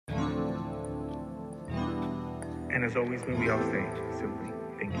And as always, when we all say simply,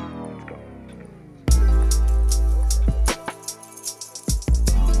 thank you. Let's go.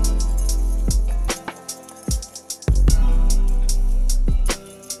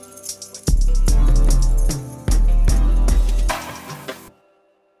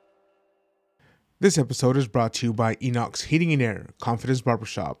 This episode is brought to you by Enox Heating and Air, Confidence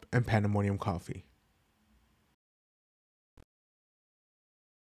Barbershop, and Pandemonium Coffee.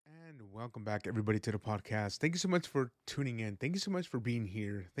 And welcome back, everybody, to the podcast. Thank you so much for tuning in. Thank you so much for being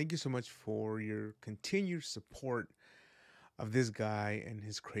here. Thank you so much for your continued support of this guy and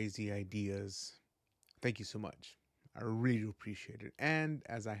his crazy ideas. Thank you so much. I really do appreciate it. And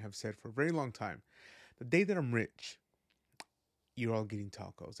as I have said for a very long time, the day that I'm rich, you're all getting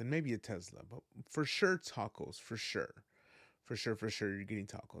tacos and maybe a Tesla, but for sure tacos, for sure you're getting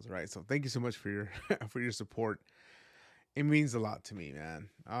tacos, right? So thank you so much for your for your support. It means a lot to me, man.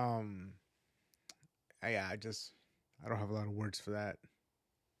 I don't have a lot of words for that.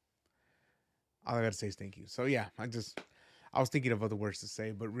 All I gotta say is thank you. So yeah, I was thinking of other words to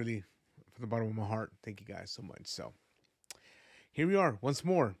say, but really from the bottom of my heart, thank you guys so much. So here we are once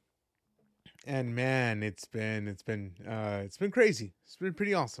more. And man, it's been crazy. It's been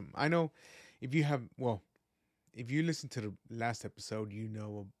pretty awesome. I know if you listen to the last episode, you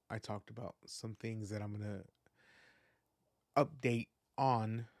know I talked about some things that I'm gonna update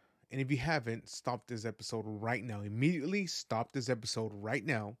on. And if you haven't, stop this episode right now. Immediately stop this episode right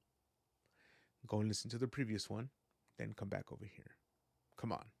now. Go and listen to the previous one, then come back over here.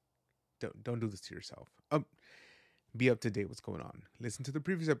 Come on, don't do this to yourself. Be up to date what's going on. Listen to the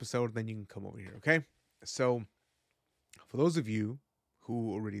previous episode, then you can come over here, okay? So, for those of you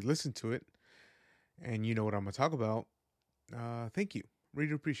who already listened to it and you know what I'm going to talk about, thank you.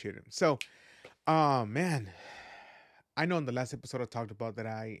 Really appreciate it. So, man, I know in the last episode I talked about that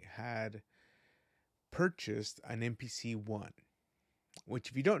I had purchased an MPC-1, which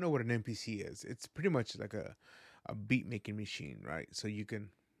if you don't know what an MPC is, it's pretty much like a beat making machine, right? So you can,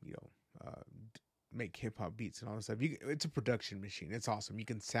 make hip hop beats and all that stuff. It's a production machine. It's awesome. You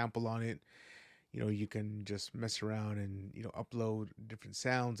can sample on it. You can just mess around and, upload different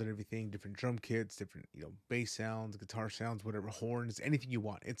sounds and everything, different drum kits, different, bass sounds, guitar sounds, whatever, horns, anything you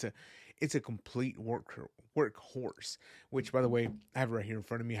want. It's a complete workhorse, which, by the way, I have it right here in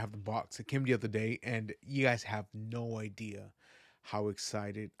front of me. I have the box. It came the other day, and you guys have no idea how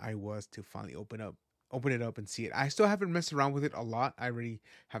excited I was to finally open it up and see it. I still haven't messed around with it a lot. I already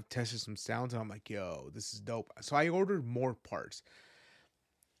have tested some sounds and I'm like, yo, this is dope. So I ordered more parts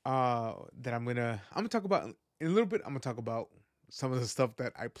that I'm gonna talk about in a little bit. I'm gonna talk about some of the stuff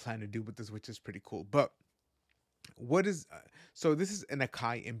that I plan to do with this, which is pretty cool. But so this is an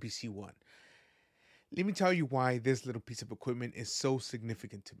Akai MPC-1. Let me tell you why this little piece of equipment is so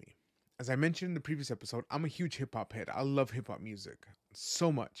significant to me. As I mentioned in the previous episode, I'm a huge hip hop head. I love hip hop music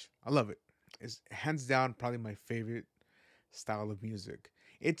so much. I love it. Is hands down probably my favorite style of music.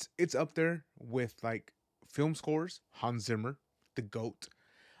 It's up there with like film scores, Hans Zimmer, the GOAT,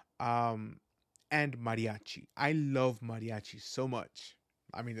 and mariachi. I love mariachi so much.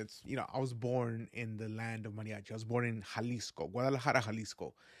 I mean, I was born in the land of mariachi. I was born in Jalisco, Guadalajara,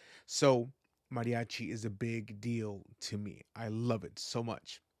 Jalisco. So mariachi is a big deal to me. I love it so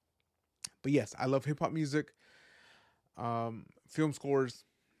much. But yes, I love hip hop music, film scores,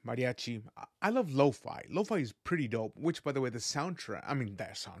 mariachi. I love lo-fi. Lo-fi is pretty dope. Which, by the way, the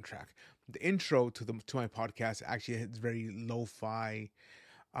intro to my podcast actually is very lo-fi,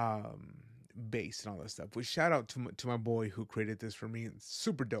 bass and all that stuff. Which shout out to my boy who created this for me. It's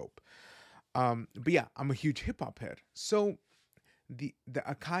super dope. But yeah, I'm a huge hip hop head. So the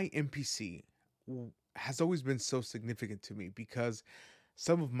Akai MPC has always been so significant to me because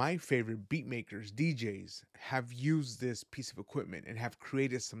some of my favorite beat makers, DJs, have used this piece of equipment and have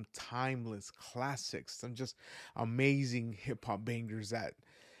created some timeless classics, some just amazing hip hop bangers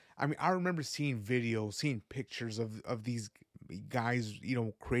I remember seeing videos, seeing pictures of these guys,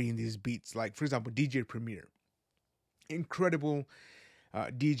 creating these beats. Like, for example, DJ Premier. Incredible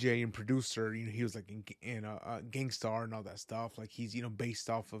DJ and producer. He was like in Gangstar and all that stuff. Like, he's based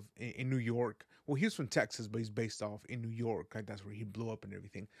off of in New York. Well, he was from Texas, but he's based off in New York. Like, that's where he blew up and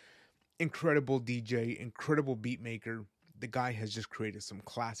everything. Incredible DJ, incredible beat maker. The guy has just created some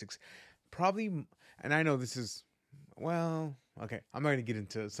classics. Probably, and I know this is, well, okay, I'm not gonna get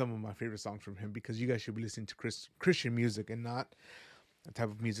into some of my favorite songs from him because you guys should be listening to Christian music and not the type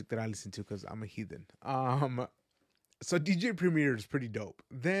of music that I listen to because I'm a heathen. So DJ Premier is pretty dope.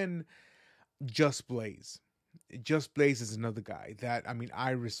 Then Just Blaze. Just Blaze is another guy that, I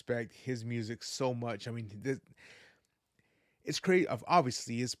respect his music so much. it's crazy.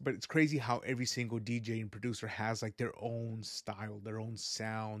 Obviously, but it's crazy how every single DJ and producer has like their own style, their own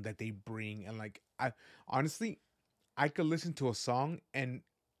sound that they bring, and like I honestly, I could listen to a song and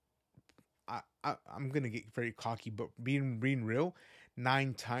I'm gonna get very cocky, but being real,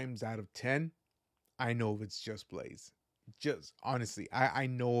 9 times out of 10, I know if it's Just Blaze. Just honestly, I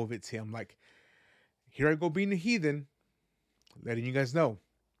know if it's him. Like here I go being a heathen, letting you guys know.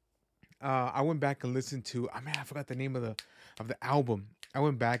 I went back and listened to. I mean, I forgot the name of the album. I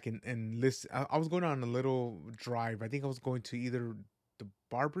went back and listen. I was going on a little drive. I think I was going to either the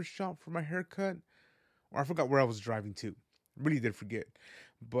barber shop for my haircut, or I forgot where I was driving to. Really did forget,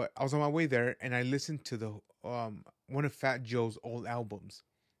 but I was on my way there and I listened to the one of Fat Joe's old albums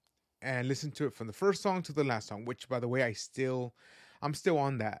and listened to it from the first song to the last song. Which, by the way, I'm still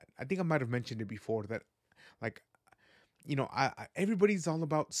on that. I think I might have mentioned it before that, like, everybody's all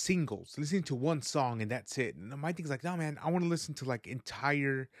about singles, listening to one song and that's it. And my thing's like, no, man, I want to listen to like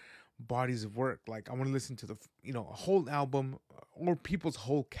entire bodies of work. Like, I want to listen to a whole album or people's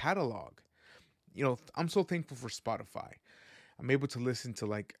whole catalog. I'm so thankful for Spotify. I'm able to listen to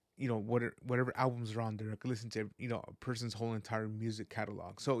like, whatever albums are on there. I can listen to, a person's whole entire music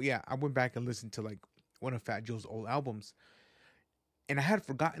catalog. So yeah, I went back and listened to like one of Fat Joe's old albums. And I had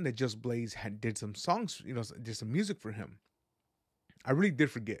forgotten that Just Blaze had did some songs, did some music for him. I really did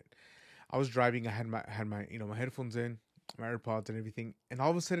forget. I was driving. I had my my headphones in, my AirPods and everything, and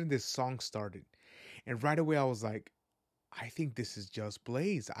all of a sudden this song started, and right away I was like, I think this is Just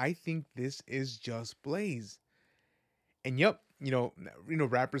Blaze. I think this is Just Blaze. And yep,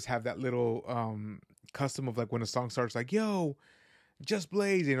 rappers have that little custom of like when a song starts, like, yo, Just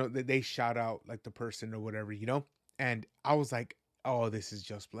Blaze, they shout out like the person or whatever, and I was like, oh, this is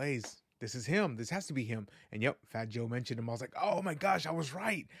Just Blaze. This is him. This has to be him. And yep, Fat Joe mentioned him. I was like, oh my gosh, I was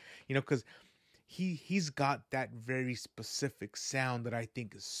right. Because he's got that very specific sound that I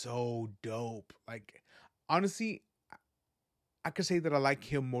think is so dope. Like, honestly, I could say that I like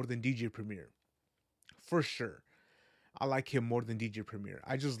him more than DJ Premier. For sure. I like him more than DJ Premier.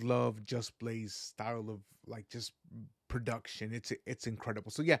 I just love Just Blaze's style of like just production. It's incredible.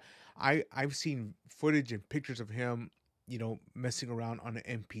 So yeah, I've seen footage and pictures of him, messing around on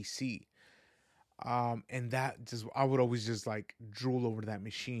an MPC. And that just I would always just like drool over that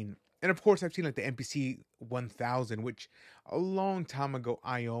machine. And of course, I've seen like the MPC 1000, which a long time ago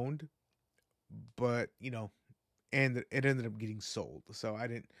I owned, but and it ended up getting sold. So I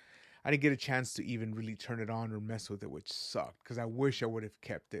didn't get a chance to even really turn it on or mess with it, which sucked because I wish I would have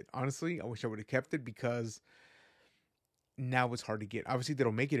kept it. Honestly, I wish I would have kept it because now it's hard to get. Obviously, they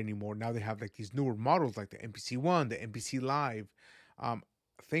don't make it anymore. Now they have like these newer models like the MPC One, the MPC Live. Um,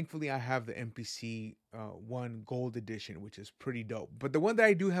 Thankfully, I have the MPC One Gold Edition, which is pretty dope. But the one that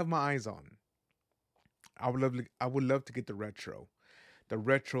I do have my eyes on, I would love to get the retro. The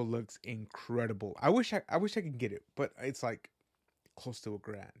retro looks incredible. I wish I could get it, but it's like close to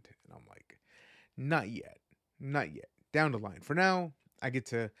 $1,000, and I'm like, not yet, not yet. Down the line. For now, I get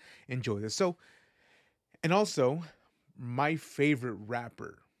to enjoy this. So, and also, my favorite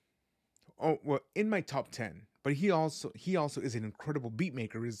rapper. Oh well, in my top 10, but he also is an incredible beat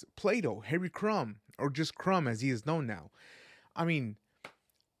maker. Is Plato, Harry Crumb, or just Crumb as he is known now. I mean,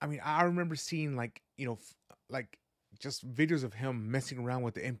 I remember seeing like like just videos of him messing around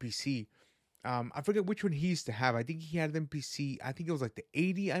with the MPC. I forget which one he used to have. I think he had an MPC. I think it was like the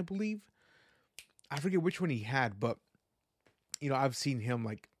 80, I believe. I forget which one he had, but I've seen him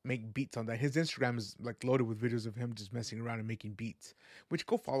like make beats on that. His Instagram is like loaded with videos of him just messing around and making beats. Which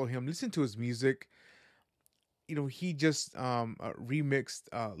go follow him, listen to his music. He just remixed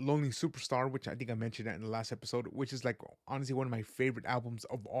Lonely Superstar, which I think I mentioned that in the last episode, which is like honestly one of my favorite albums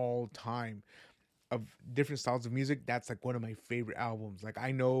of all time. Of different styles of music, that's like one of my favorite albums. Like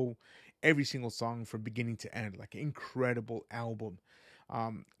I know every single song from beginning to end. Like incredible album.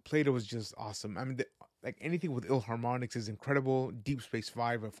 Plato was just awesome. I mean, like anything with Ilharmonics is incredible. Deep Space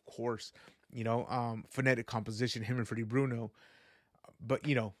Five, of course. Phonetic composition, him and Freddie Bruno. But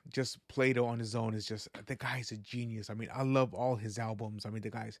just Plato on his own is just the guy's a genius. I mean, I love all his albums. I mean, the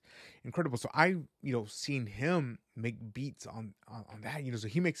guy's incredible. So I, seen him make beats on that. So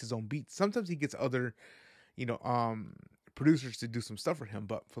he makes his own beats. Sometimes he gets other, you know, um, producers to do some stuff for him,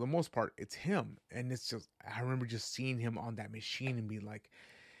 but for the most part, it's him. And it's just I remember just seeing him on that machine and being like,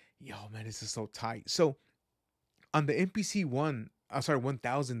 "Yo, man, this is so tight." So on the MPC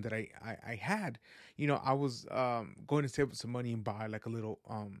 1000 that I had, I was going to save up some money and buy like a little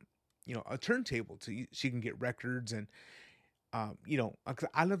a turntable so you can get records. And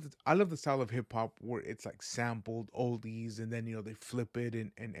I love the style of hip hop where it's like sampled oldies and then they flip it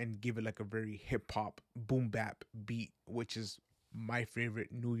and give it like a very hip hop boom bap beat, which is my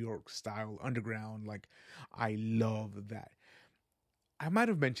favorite New York style underground. Like I love that. I might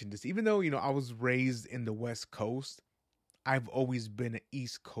have mentioned this, even though I was raised in the West Coast. I've always been an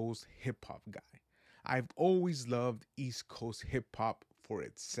East Coast hip hop guy. I've always loved East Coast hip hop for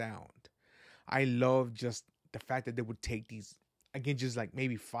its sound. I love just the fact that they would take these, again, just like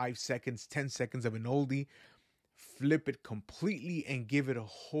maybe 5 seconds, 10 seconds of an oldie, flip it completely and give it a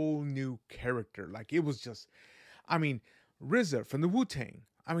whole new character. Like it was just, I mean, RZA from the Wu Tang.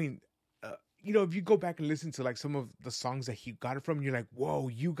 I mean, if you go back and listen to like some of the songs that he got it from, you're like, whoa,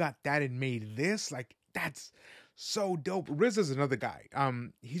 you got that and made this? Like that's so dope. RZA's another guy.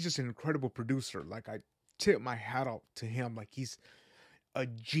 He's just an incredible producer. Like I tip my hat off to him. Like he's a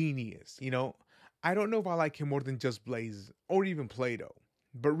genius. I don't know if I like him more than Just Blaze or even Plato,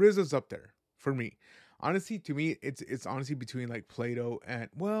 but RZA's up there for me. Honestly, to me, it's honestly between like Plato and,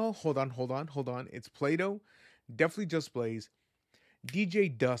 well, hold on. It's Plato, definitely Just Blaze.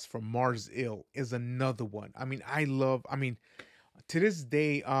 DJ Dust from Mars Ill is another one. I mean, to this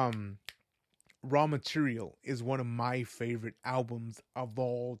day, Raw Material is one of my favorite albums of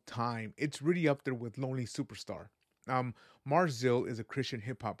all time. It's really up there with Lonely Superstar. Mars Ill is a Christian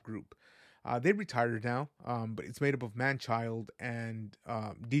hip hop group. They retired now, but it's made up of Manchild and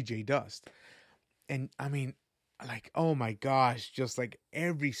DJ Dust. And I mean, like, oh my gosh, just like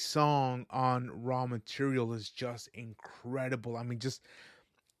every song on Raw Material is just incredible. I mean, just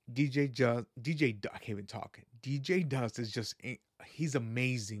I can't even talk. DJ Dust is just, he's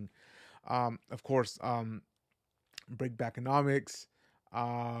amazing. Of course, Breakbackonomics,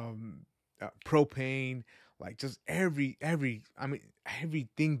 Propane, like just everything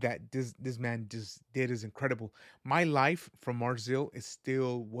that this man just did is incredible. My Life from Marzil is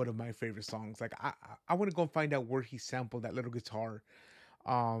still one of my favorite songs. Like I want to go and find out where he sampled that little guitar,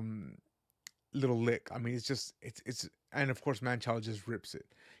 um, little lick. I mean, it's and of course Manchild just rips it.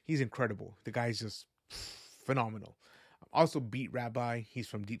 He's incredible. The guy's just phenomenal. Also, Beat Rabbi. He's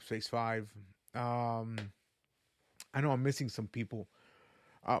from Deep Space Five. Um, I know I'm missing some people,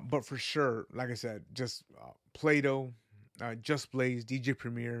 but for sure, like I said, just Plato, Just Blaze, DJ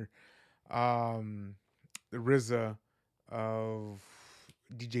Premier, um, the RZA of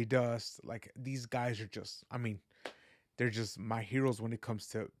DJ Dust. Like these guys are just, I mean, they're just my heroes when it comes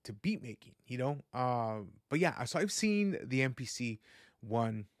to beat making, But yeah, so I've seen the MPC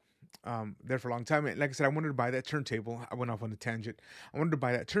one there for a long time. And like I said, I wanted to buy that turntable. I went off on a tangent. I wanted to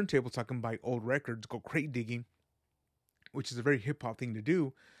buy that turntable so I can buy old records, go crate digging, which is a very hip hop thing to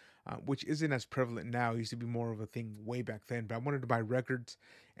do, which isn't as prevalent now. It used to be more of a thing way back then. But I wanted to buy records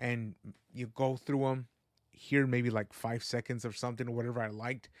and you go through them, hear maybe like 5 seconds or something or whatever I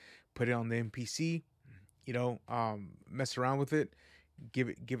liked, put it on the MPC, mess around with it, give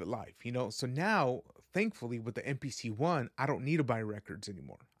it life, So now, thankfully, with the MPC one, I don't need to buy records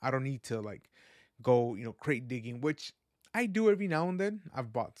anymore. I don't need to like go, crate digging, which I do every now and then.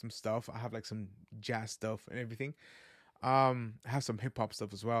 I've bought some stuff. I have like some jazz stuff and everything. I have some hip hop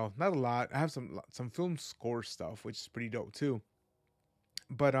stuff as well. Not a lot. I have some film score stuff, which is pretty dope too.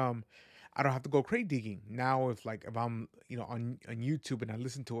 But I don't have to go crate digging now. If I'm on YouTube and I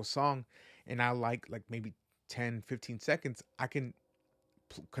listen to a song and I like maybe 10, 15 seconds, I can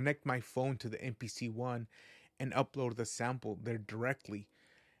connect my phone to the MPC one and upload the sample there directly,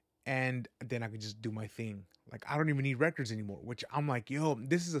 and then I can just do my thing. Like I don't even need records anymore, which I'm like, yo,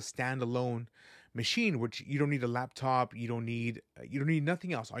 this is a standalone machine, which you don't need a laptop, you don't need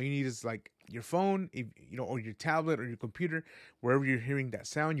nothing else. All you need is like your phone, if, or your tablet or your computer, wherever you're hearing that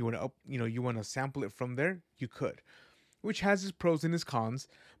sound, you want to you want to sample it from there, you could, which has its pros and its cons,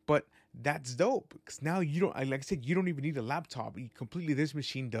 but that's dope because now you don't, like I said, you don't even need a laptop. This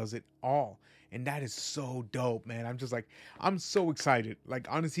machine does it all, and that is so dope, man. I'm just like, I'm so excited. Like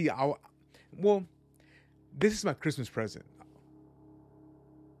honestly, well, this is my Christmas present.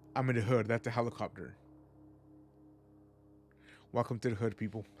 I'm in the hood. That's a helicopter. Welcome to the hood,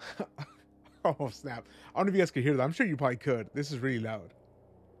 people. Oh snap! I don't know if you guys could hear that. I'm sure you probably could. This is really loud.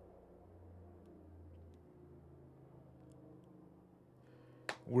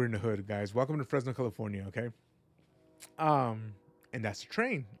 We're in the hood, guys. Welcome to Fresno, California. Okay. And that's a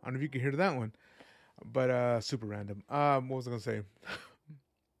train. I don't know if you can hear that one, but super random. What was I gonna say?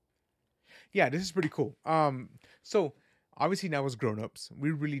 Yeah, this is pretty cool. So obviously now as grown-ups,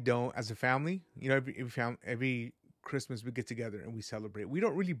 we really don't, as a family, every Christmas we get together and we celebrate. We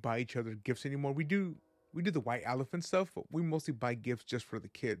don't really buy each other gifts anymore. We do the white elephant stuff, but we mostly buy gifts just for the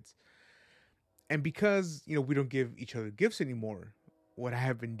kids. And because, we don't give each other gifts anymore, what I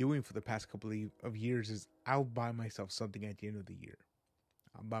have been doing for the past couple of years is I'll buy myself something at the end of the year.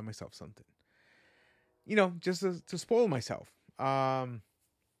 I'll buy myself something, just to spoil myself. And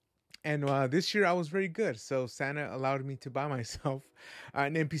this year I was very good. So Santa allowed me to buy myself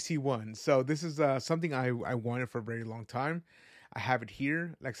an NPC one. So this is something I wanted for a very long time. I have it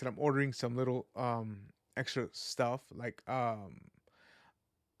here. Like I said, I'm ordering some little extra stuff. Like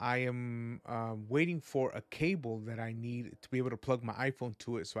I am waiting for a cable that I need to be able to plug my iPhone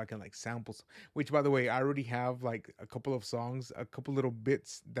to it so I can like samples. Which, by the way, I already have like a couple of songs, a couple little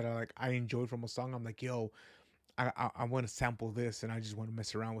bits that I enjoyed from a song. I'm like, yo, I want to sample this and I just want to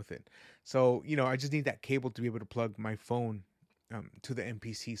mess around with it. So, I just need that cable to be able to plug my phone to the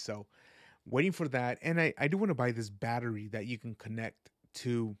MPC. So, waiting for that. And I do want to buy this battery that you can connect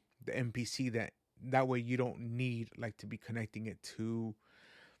to the MPC that way you don't need like to be connecting it to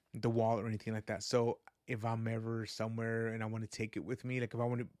the wall or anything like that. So, if I'm ever somewhere and I want to take it with me, like if I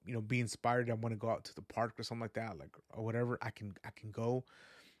want to, be inspired, I want to go out to the park or something like that, like or whatever, I can go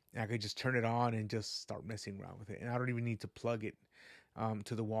and I could just turn it on and just start messing around with it. And I don't even need to plug it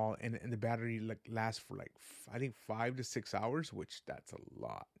to the wall. And the battery like lasts for like, I think 5 to 6 hours, which that's a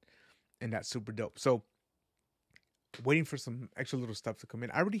lot. And that's super dope. So waiting for some extra little stuff to come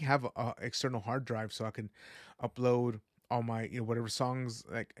in. I already have a external hard drive so I can upload all my, whatever songs,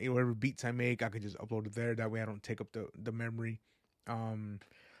 like whatever beats I make, I could just upload it there. That way I don't take up the memory. On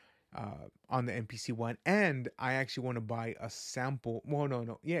the MPC one, and I actually want to buy a sample. Well,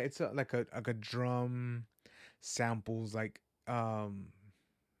 no, yeah, it's like a drum samples, like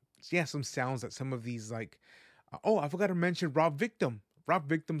yeah, some sounds that some of these like. Oh, I forgot to mention Rob Victim. Rob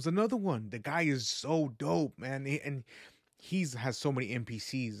Victim's another one. The guy is so dope, man, and he's has so many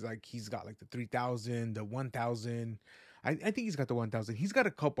MPCs. Like he's got like the 3000, the 1000. I think he's got the 1000. He's got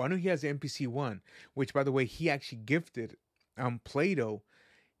a couple. I know he has the MPC one, which by the way, he actually gifted Play-Doh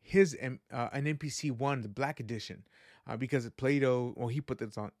his an NPC one, the Black Edition, because Play-Doh. Well, he put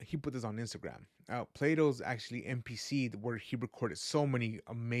this on Instagram. Play-Doh's actually MPC where he recorded so many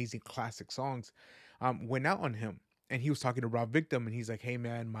amazing classic songs. Went out on him, and he was talking to Rob Victim, and he's like, "Hey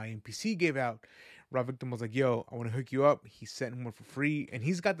man, my MPC gave out." Rob Victim was like, "Yo, I want to hook you up." He sent him one for free, and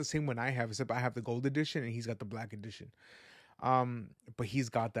he's got the same one I have, except I have the Gold Edition, and he's got the Black Edition. But he's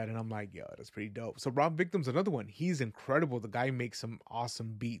got that, and I'm like, yo, that's pretty dope. So Rob Victim's another one. He's incredible. The guy makes some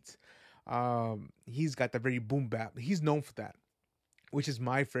awesome beats. He's got that very boom bap. He's known for that, which is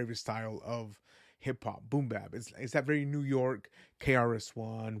my favorite style of hip hop, boom bap. It's that very New York,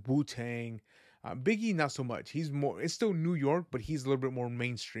 KRS-One, Wu-Tang. Biggie, not so much. It's still New York, but he's a little bit more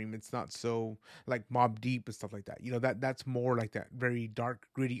mainstream. It's not so like Mobb Deep and stuff like that. That's more like that very dark,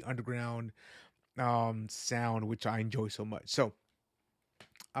 gritty underground sound, which I enjoy so much. So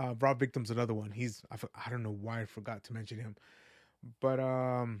Rob Victim's another one. I don't know why I forgot to mention him, but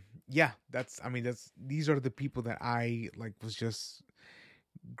yeah, these are the people that I like was just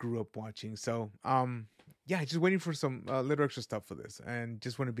grew up watching. So yeah, just waiting for some little extra stuff for this, and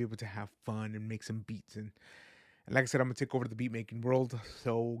just want to be able to have fun and make some beats. And like I said, I'm gonna take over the beat making world,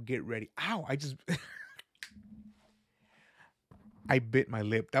 so get ready. Ow, I bit my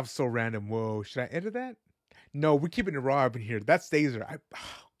lip. That was so random. Whoa, should I edit that? No, we're keeping it raw up in here. That stays there.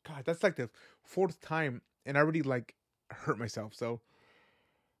 God, that's like the 4th time, and I already like hurt myself. So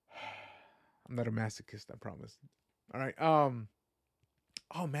I'm not a masochist, I promise. All right.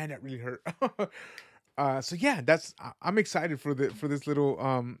 Oh man, that really hurt. So yeah, I'm excited for this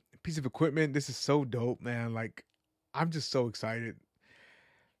little piece of equipment. This is so dope, man. Like, I'm just so excited.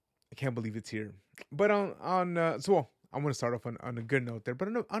 I can't believe it's here. But I'm going to start off on a good note there, but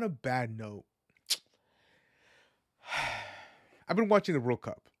on a bad note, I've been watching the World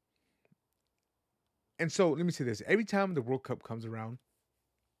Cup. And so let me say this. Every time the World Cup comes around,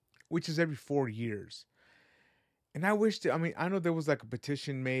 which is every 4 years, and I know there was like a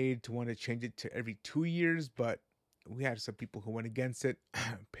petition made to want to change it to every 2 years, but we had some people who went against it.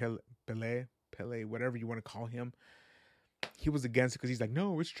 Pele, whatever you want to call him. He was against it because he's like,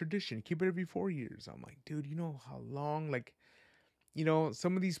 no, it's tradition. Keep it every 4 years. I'm like, dude, you know how long? Like,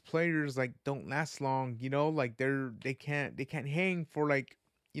 some of these players like don't last long. Like they can't hang for like,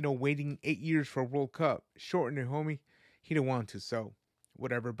 waiting 8 years for a World Cup. Shorten it, homie. He didn't want to, so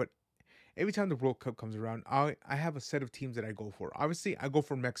whatever. But every time the World Cup comes around, I have a set of teams that I go for. Obviously, I go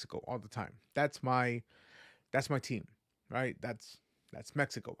for Mexico all the time. That's my team, right? That's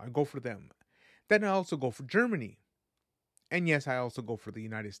Mexico. I go for them. Then I also go for Germany. And yes, I also go for the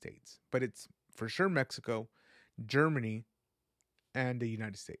United States, but it's for sure Mexico, Germany, and the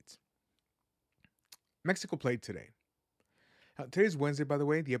United States. Mexico played today. Today's Wednesday, by the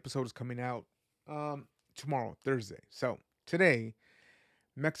way. The episode is coming out Tomorrow, Thursday. So today,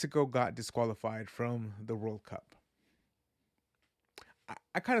 Mexico got disqualified from the World Cup.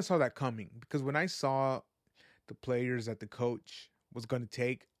 I kind of saw that coming because when I saw the players that the coach was going to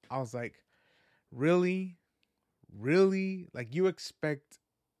take, I was like, really? Really? Like, you expect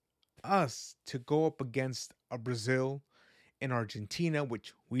us to go up against a Brazil and Argentina,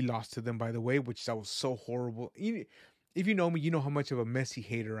 which we lost to them, by the way, which that was so horrible. If you know me, you know how much of a Messi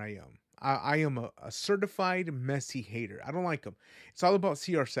hater I am. I am a certified Messi hater. I don't like him. It's all about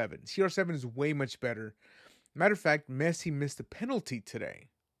CR7. CR7 is way much better. Matter of fact, Messi missed a penalty today.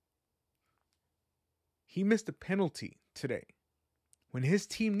 He missed a penalty today. When his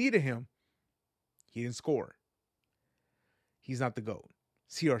team needed him, he didn't score. He's not the GOAT.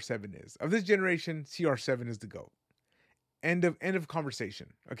 CR7 is. Of this generation, CR7 is the GOAT. End of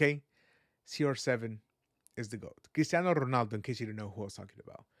conversation. Okay? CR7 is the GOAT. Cristiano Ronaldo, in case you don't know who I was talking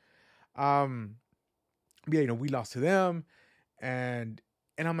about. Yeah, we lost to them, and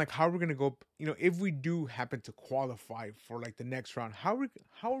I'm like, how are we gonna go? If we do happen to qualify for like the next round, how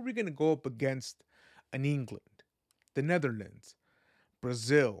are we gonna go up against an England, the Netherlands,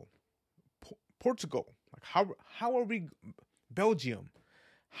 Brazil, Portugal? Like how are we, Belgium?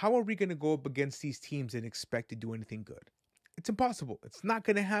 How are we gonna go up against these teams and expect to do anything good? It's impossible. It's not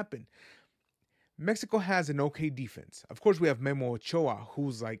gonna happen. Mexico has an okay defense. Of course, we have Memo Ochoa,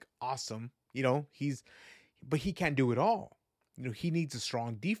 who's like awesome. But he can't do it all. He needs a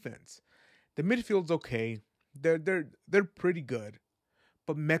strong defense. The midfield's okay. They're pretty good,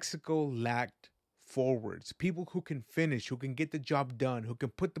 but Mexico lacked forwards, people who can finish, who can get the job done, who can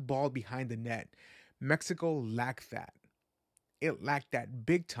put the ball behind the net. Mexico lacked that. It lacked that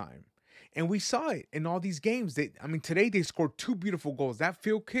big time. And we saw it in all these games. Today they scored two beautiful goals. That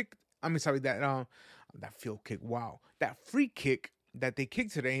field kick, that field kick, wow. That free kick that they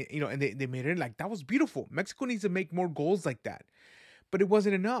kicked today, and they made it like that was beautiful. Mexico needs to make more goals like that. But it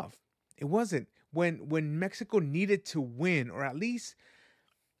wasn't enough. It wasn't. When Mexico needed to win, or at least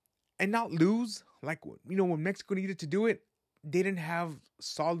and not lose, like when Mexico needed to do it, they didn't have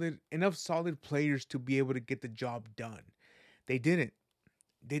enough solid players to be able to get the job done. They didn't.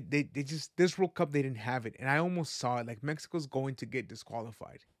 They just, this World Cup, they didn't have it. And I almost saw it. Like, Mexico's going to get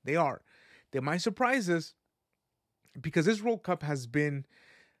disqualified. They are. They might surprise us, because this World Cup has been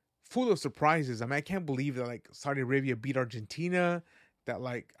full of surprises. I can't believe that, like, Saudi Arabia beat Argentina. That,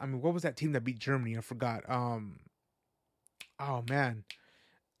 like, what was that team that beat Germany? I forgot. Oh man.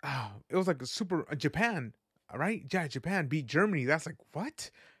 It was like Japan, right? Yeah, Japan beat Germany. That's like, what?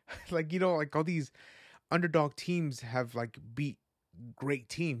 Like, like all these underdog teams have like beat great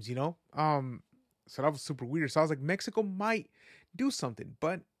teams, so that was super weird. So I was like, Mexico might do something,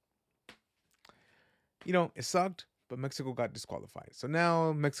 but it sucked. But Mexico got disqualified, so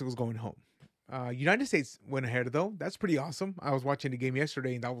now Mexico's going home. United States went ahead though. That's pretty awesome. I was watching the game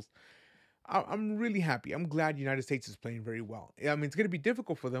yesterday, and I'm really happy. I'm glad United States is playing very well. It's going to be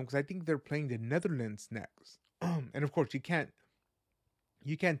difficult for them because I think they're playing the Netherlands next, and of course you can't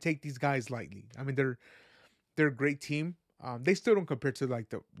take these guys lightly. They're a great team. They still don't compare to like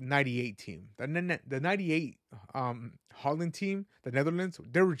the '98 team. The '98 Holland team, the Netherlands,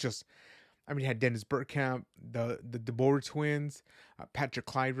 they were just. You had Dennis Bergkamp, the De Boer twins, Patrick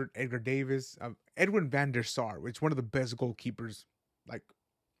Kluivert, Edgar Davis, Edwin van der Sar, which is one of the best goalkeepers like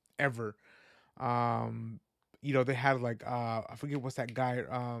ever. They had like I forget what's that guy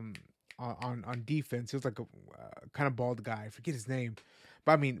on defense. He was like a kind of bald guy. I forget his name.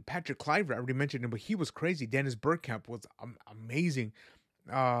 But Patrick Kluivert, I already mentioned him, but he was crazy. Dennis Bergkamp was amazing.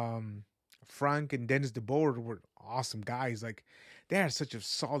 Frank and Dennis De Boer were awesome guys. Like, they had such a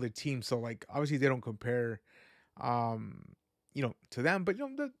solid team. So, like, obviously they don't compare, to them, but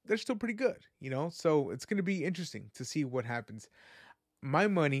they're still pretty good. So it's gonna be interesting to see what happens. My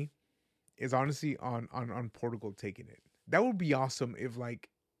money is honestly on Portugal taking it. That would be awesome if like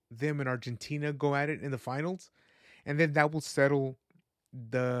them and Argentina go at it in the finals, and then that will settle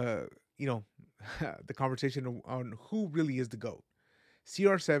the the conversation on who really is the GOAT,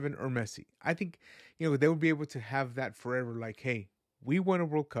 CR7 or Messi. I think they would be able to have that forever. Like, hey, we won a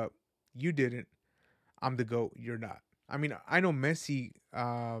World Cup, you didn't. I'm the GOAT, you're not. I know Messi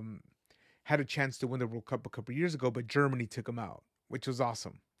had a chance to win the World Cup a couple years ago, but Germany took him out, which was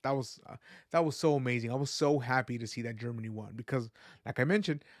awesome. That was so amazing. I was so happy to see that Germany won because, like I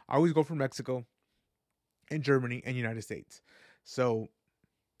mentioned, I always go for Mexico and Germany and United States. So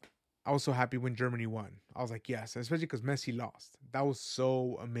I was so happy when Germany won. I was like, yes, especially because Messi lost. That was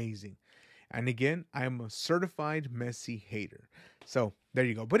so amazing. And again, I am a certified Messi hater. So there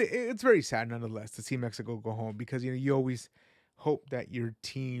you go. But it's very sad nonetheless to see Mexico go home because you always hope that your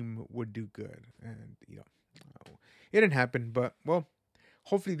team would do good. And, it didn't happen, but well,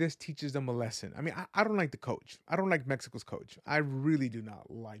 hopefully this teaches them a lesson. I mean, I don't like the coach. I don't like Mexico's coach. I really do not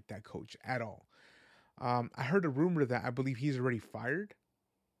like that coach at all. I heard a rumor that I believe he's already fired,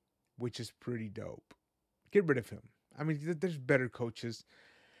 which is pretty dope. Get rid of him. I mean, there's better coaches.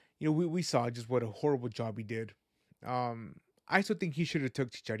 We saw just what a horrible job he did. I still think he should have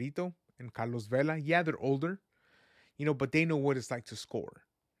took Chicharito and Carlos Vela. Yeah, they're older, but they know what it's like to score.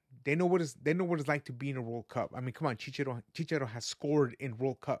 They know what it's like to be in a World Cup. I mean, come on, Chicharito has scored in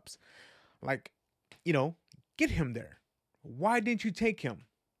World Cups. Like, you know, get him there. Why didn't you take him?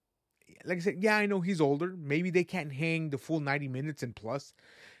 Like I said, yeah, I know he's older. Maybe they can't hang the full 90 minutes and plus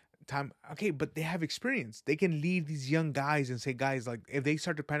time. Okay, but they have experience. They can lead these young guys and say, guys, like if they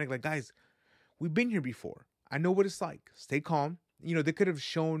start to panic, like guys, we've been here before. I know what it's like. Stay calm. They could have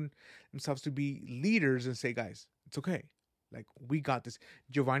shown themselves to be leaders and say, guys, it's okay. Like we got this.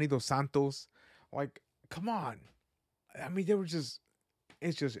 Giovanni Dos Santos, like, come on. I mean, they were just.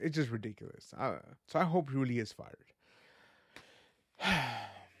 It's just ridiculous. So I hope he really is fired.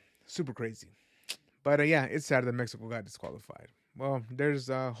 Super crazy. But yeah, it's sad that Mexico got disqualified. Well, there's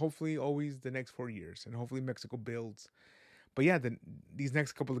hopefully always the next 4 years, and hopefully Mexico builds. But yeah, these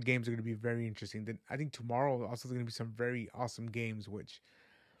next couple of games are going to be very interesting. Then I think tomorrow also going to be some very awesome games, which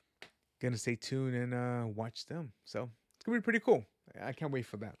gonna stay tuned and watch them. So it's gonna be pretty cool. I can't wait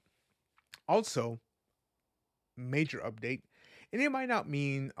for that. Also, major update, and it might not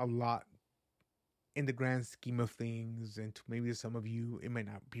mean a lot in the grand scheme of things, and to maybe some of you, it might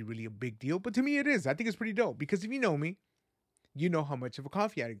not be really a big deal, but to me, it is. I think it's pretty dope because if you know me, you know how much of a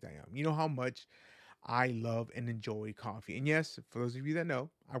coffee addict I am. You know how much I love and enjoy coffee. And yes, for those of you that know,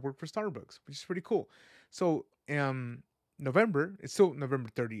 I work for Starbucks, which is pretty cool. So, November, it's still November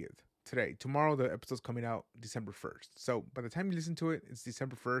 30th today. Tomorrow, the episode's coming out December 1st. So, by the time you listen to it, it's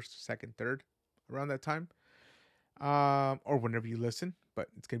December 1st, 2nd, 3rd, around that time. Or whenever you listen, but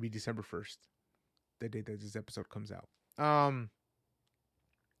it's going to be December 1st, the day that this episode comes out.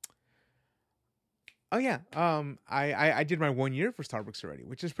 Oh yeah. I did my 1 year for Starbucks already,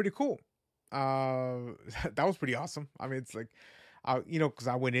 which is pretty cool. That was pretty awesome. I mean, it's like, because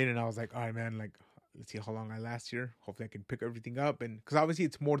I went in and I was like, all right, man, like, let's see how long I last here. Hopefully, I can pick everything up, and because obviously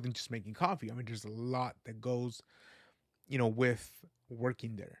it's more than just making coffee. I mean, there's a lot that goes, with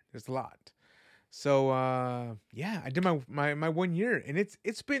working there. There's a lot. So yeah, I did my 1 year, and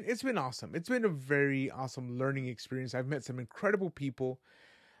it's been awesome. It's been a very awesome learning experience. I've met some incredible people.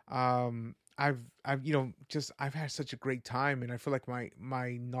 I've had such a great time, and I feel like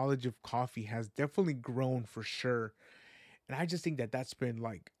my knowledge of coffee has definitely grown for sure. And I just think that's been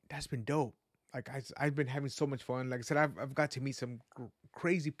dope. Like I've been having so much fun. Like I said, I've got to meet some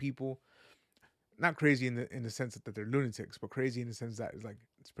crazy people. Not crazy in the sense that they're lunatics, but crazy in the sense that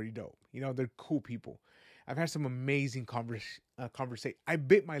it's pretty dope. They're cool people. I've had some amazing conversation. I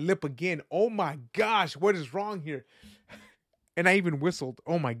bit my lip again. Oh my gosh, what is wrong here? And I even whistled.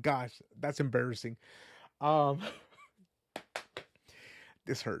 Oh my gosh, that's embarrassing. Um,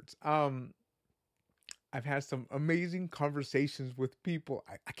 this hurts. I've had some amazing conversations with people.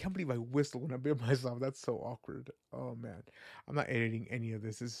 I can't believe I whistled when I bit myself. That's so awkward. Oh man, I'm not editing any of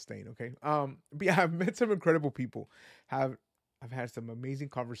this. This is staying okay. But yeah, I've met some incredible people. I've had some amazing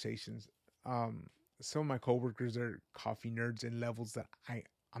conversations. Some of my coworkers are coffee nerds in levels that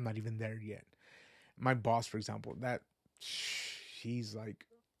I'm not even there yet. My boss, for example, that she's like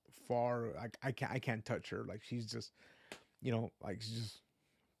far. Like I can't touch her. Like she's just, she's just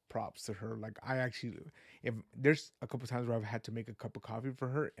props to her. Like I actually, if there's a couple times where I've had to make a cup of coffee for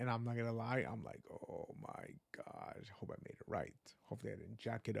her, and I'm not gonna lie, I'm like, oh my gosh, hope I made it right. Hopefully I didn't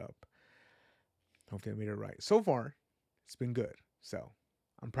jack it up. Hopefully I made it right. So far, it's been good. So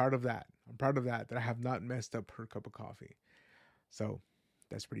I'm proud of that. That I have not messed up her cup of coffee. So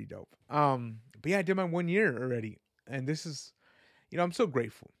that's pretty dope. But yeah, I did my 1 year already, and this is, I'm so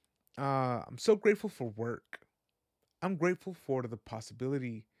grateful. I'm so grateful for work. I'm grateful for the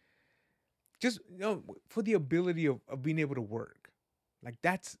possibility, just for the ability of being able to work. Like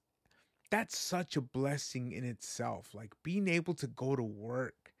that's such a blessing in itself. Like being able to go to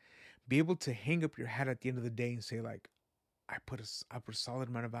work, be able to hang up your hat at the end of the day and say like, I put a solid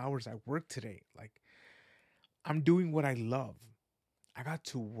amount of hours. I worked today. Like I'm doing what I love. I got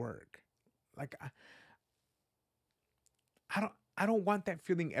to work. Like I don't want that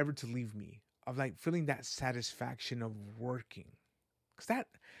feeling ever to leave me, of like feeling that satisfaction of working. Cause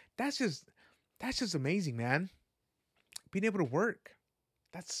that's just amazing, man. Being able to work.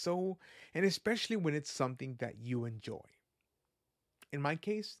 That's so, and especially when it's something that you enjoy. In my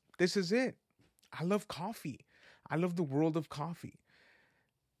case, this is it. I love coffee. I love the world of coffee.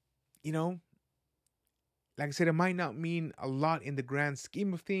 You know, like I said, it might not mean a lot in the grand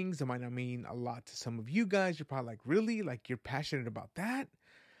scheme of things. It might not mean a lot to some of you guys. You're probably like, really? Like, you're passionate about that?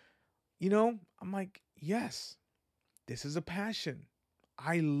 I'm like, yes, this is a passion.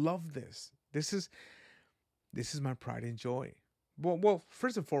 I love this. This is my pride and joy. Well,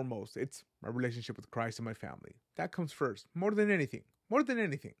 first and foremost, it's my relationship with Christ and my family. That comes first, more than anything. More than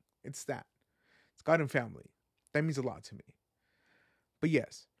anything, it's that. It's God and family. That means a lot to me. But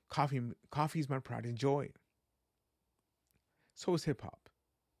yes, coffee is my pride and joy. So is hip hop.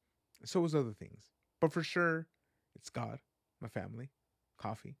 So is other things. But for sure, it's God, my family,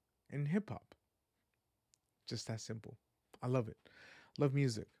 coffee, and hip hop. Just that simple. I love it. I love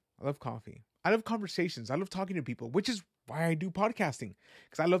music. I love coffee. I love conversations. I love talking to people, which is why I do podcasting.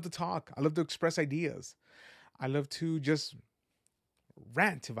 Because I love to talk. I love to express ideas. I love to just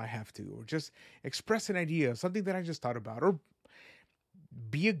rant if I have to, or just express an idea, something that I just thought about, or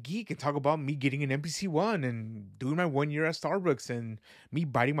be a geek and talk about me getting an MPC one and doing my 1 year at Starbucks and me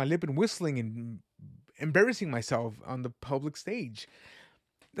biting my lip and whistling and embarrassing myself on the public stage.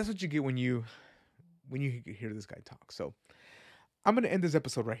 That's what you get when you hear this guy talk. So I'm gonna end this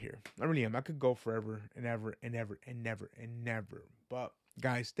episode right here. I really am. I could go forever and ever and ever and never and never. But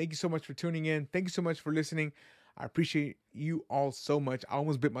guys, thank you so much for tuning in. Thank you so much for listening. I appreciate you all so much. I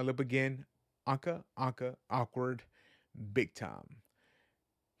almost bit my lip again. Anka, awkward, big time.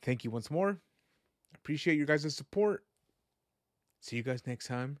 Thank you once more. I appreciate you guys' support. See you guys next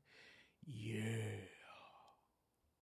time. Yeah.